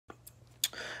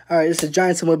All right, this is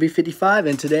Giants MLB 55,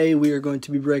 and today we are going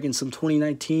to be breaking some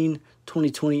 2019-2020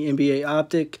 NBA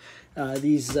Optic.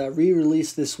 These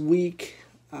re-released this week.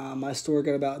 My store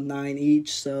got about 9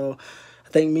 each, so I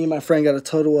think me and my friend got a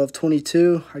total of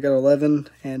 22. I got 11,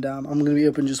 and I'm going to be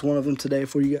opening just one of them today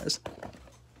for you guys.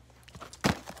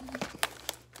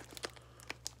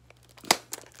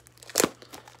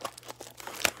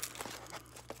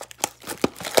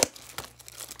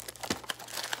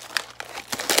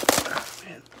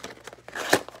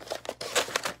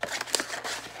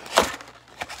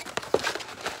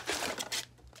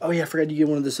 Oh yeah, I forgot you get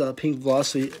one of this pink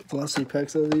velocity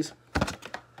packs out of these.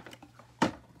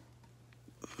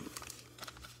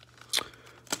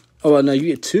 Oh no, you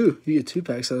get two. You get 2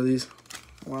 packs out of these.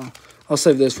 Wow. I'll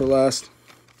save this for last.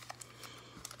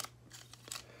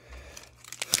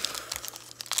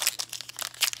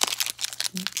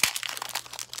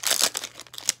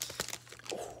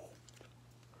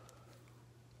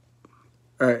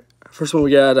 All right. First one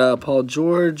we got Paul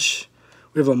George.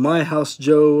 We have a My House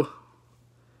Joe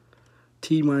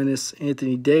T-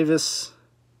 Anthony Davis,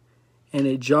 and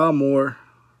a Ja Moore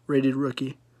rated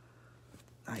rookie.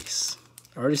 Nice.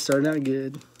 Already starting out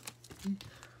good.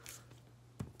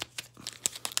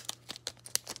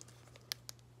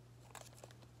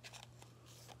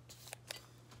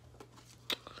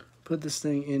 Put this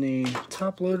thing in a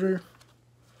top loader.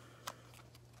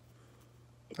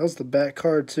 That was the back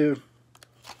card too.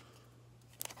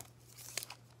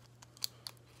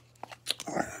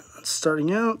 All right,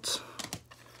 starting out.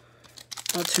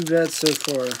 Not too bad so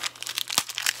far.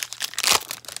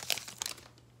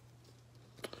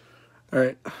 All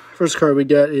right, first card we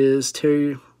got is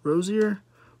Terry Rozier,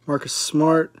 Marcus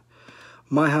Smart,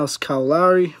 My House Kyle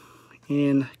Lowry,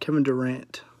 and Kevin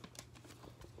Durant.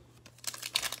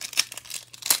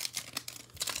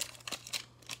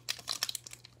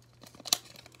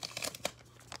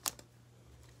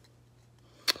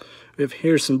 We have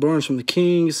Harrison Barnes from the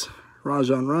Kings,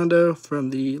 Rajon Rondo from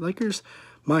the Lakers,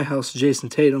 My House Jason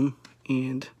Tatum,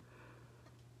 and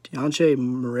DeAndre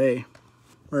Murray.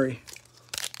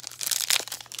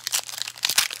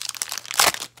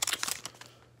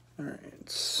 All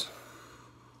right.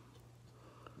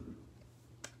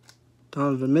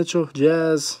 Donovan Mitchell,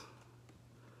 Jazz.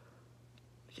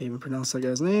 Can't even pronounce that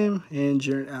guy's name. And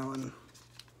Jarrett Allen.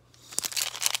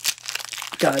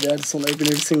 God, I just want to open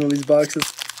every single one of these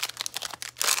boxes.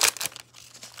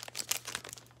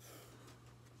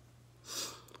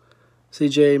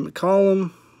 CJ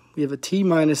McCollum. We have a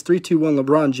T-321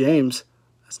 LeBron James.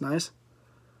 That's nice.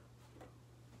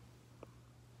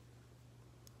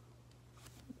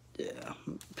 Yeah,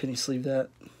 penny sleeve that.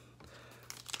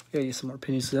 Gotta get some more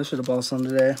penny sleeves. I should have bought some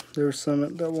today. There were some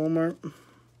at that Walmart.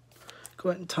 Go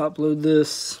ahead and top load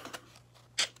this.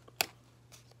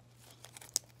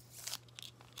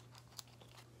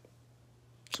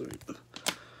 Sweet.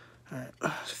 Alright, to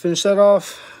finish that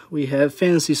off, we have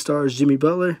Fantasy Stars Jimmy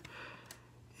Butler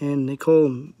and Nicole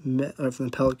from the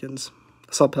Pelicans.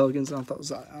 I saw Pelicans and I thought it was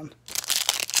Zion.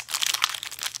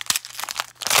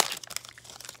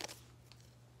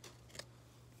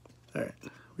 All right,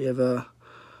 we have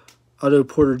Otto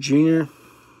Porter Jr.,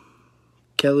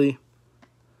 Kelly,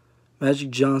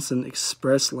 Magic Johnson,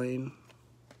 Express Lane,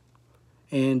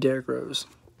 and Derrick Rose.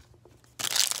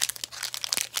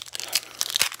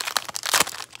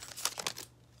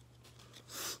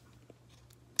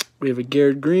 We have a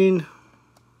Garrett Green,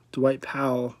 Dwight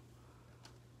Powell,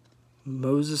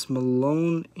 Moses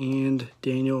Malone, and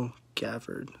Daniel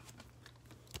Gafford.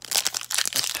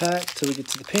 Let's pack till we get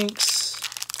to the pinks.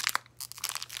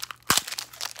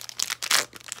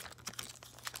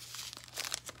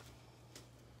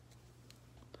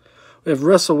 We have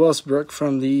Russell Westbrook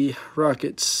from the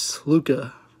Rockets,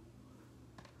 Luka,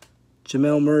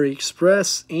 Jamal Murray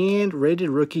Express, and rated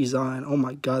rookie Zion. Oh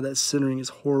my God, that centering is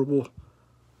horrible.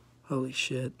 Holy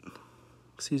shit.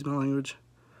 Excuse my language.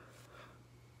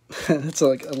 That's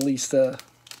like at least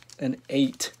an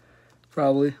 8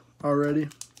 probably already.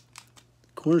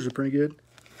 Corners are pretty good.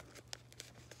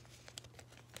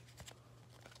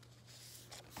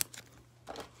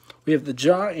 We have the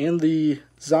Ja and the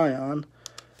Zion.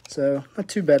 So not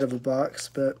too bad of a box,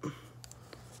 but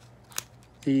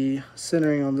the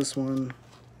centering on this one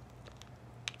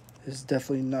is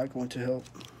definitely not going to help.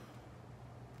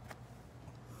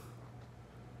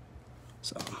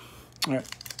 So, all right,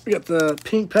 we got the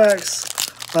pink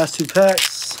packs, last 2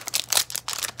 packs.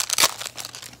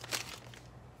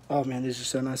 Oh man, these are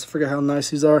so nice. I forgot how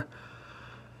nice these are.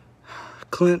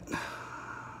 Clint,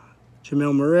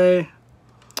 Jamal Murray,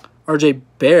 RJ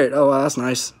Barrett. Oh wow, that's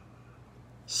nice.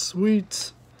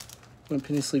 Sweet. I'm going to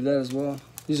penny sleeve that as well.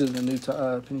 These are the new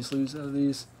penny sleeves out of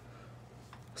these.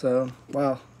 So,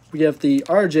 wow. We have the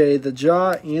RJ, the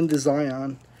Ja, and the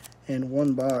Zion in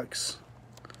one box.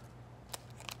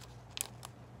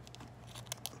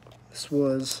 This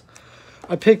was...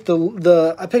 I picked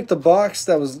the box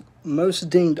that was most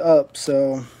dinged up,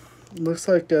 so it looks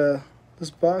like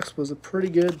this box was a pretty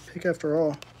good pick after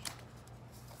all.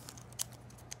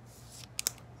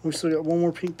 We still got one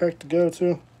more pink pack to go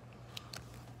too.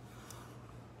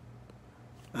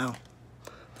 Wow,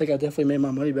 I think I definitely made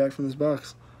my money back from this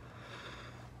box.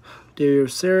 Dario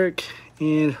Saric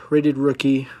and rated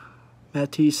rookie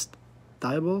Matisse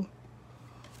Thybulle.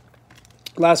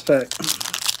 Last pack.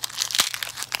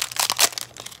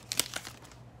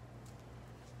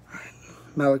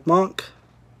 Malik Monk,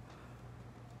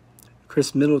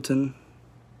 Chris Middleton,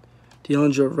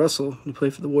 D'Angelo Russell, who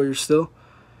played for the Warriors still,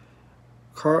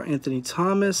 Karl Anthony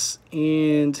Thomas,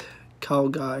 and Kyle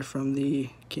Guy from the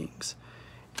Kings.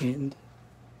 And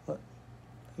what?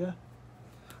 Yeah, I'm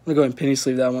gonna go ahead and penny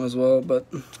sleeve that one as well. But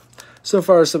so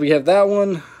far, so we have that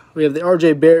one. We have the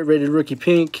RJ Barrett rated rookie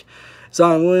pink,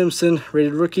 Zion Williamson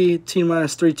rated rookie,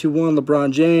 T-321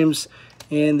 LeBron James,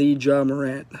 and the Ja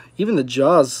Morant. Even the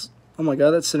Jaws. Oh my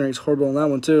god, that centering's horrible on that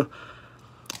one too.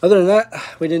 Other than that,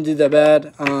 we didn't do that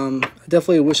bad. I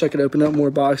definitely wish I could open up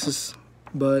more boxes,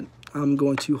 but I'm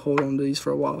going to hold on to these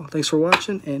for a while. Thanks for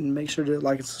watching, and make sure to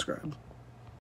like and subscribe.